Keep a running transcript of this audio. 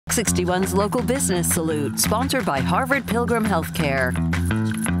61's Local Business Salute, sponsored by Harvard Pilgrim Healthcare.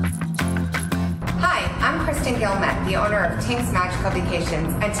 Hi, I'm Kristen Gilmet, the owner of Tink's Magical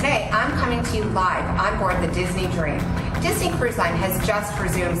Vacations, and today I'm coming to you live on board the Disney Dream. Disney Cruise Line has just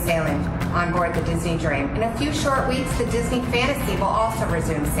resumed sailing on board the Disney Dream. In a few short weeks, the Disney Fantasy will also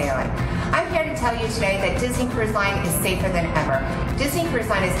resume sailing. I'm here to tell you today that Disney Cruise Line is safer than ever. Disney Cruise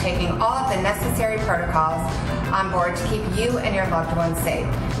Line is taking all of the necessary protocols on board to keep you and your loved ones safe.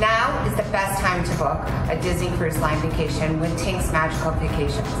 Now is the best time to book a Disney Cruise Line vacation with Tink's Magical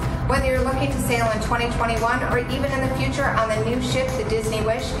Vacations. Whether you're looking to sail in 2021 or even in the future on the new ship, the Disney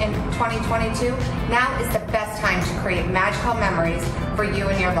Wish, in 2022, now is the best time to create magical memories for you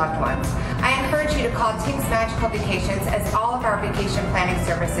and your loved ones. I encourage you to call Tink's Magical Vacations, as all of our vacation planning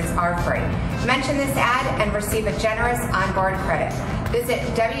services are free. Mention this ad and receive a generous onboard credit. Visit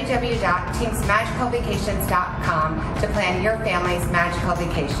www.tinksmagicalvacations.com to plan your family's magical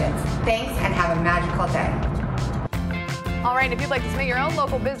vacations. Thanks, and have a magical day. All right, if you'd like to submit your own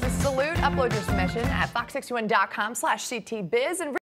local business salute, upload your submission at fox61.com/ctbiz.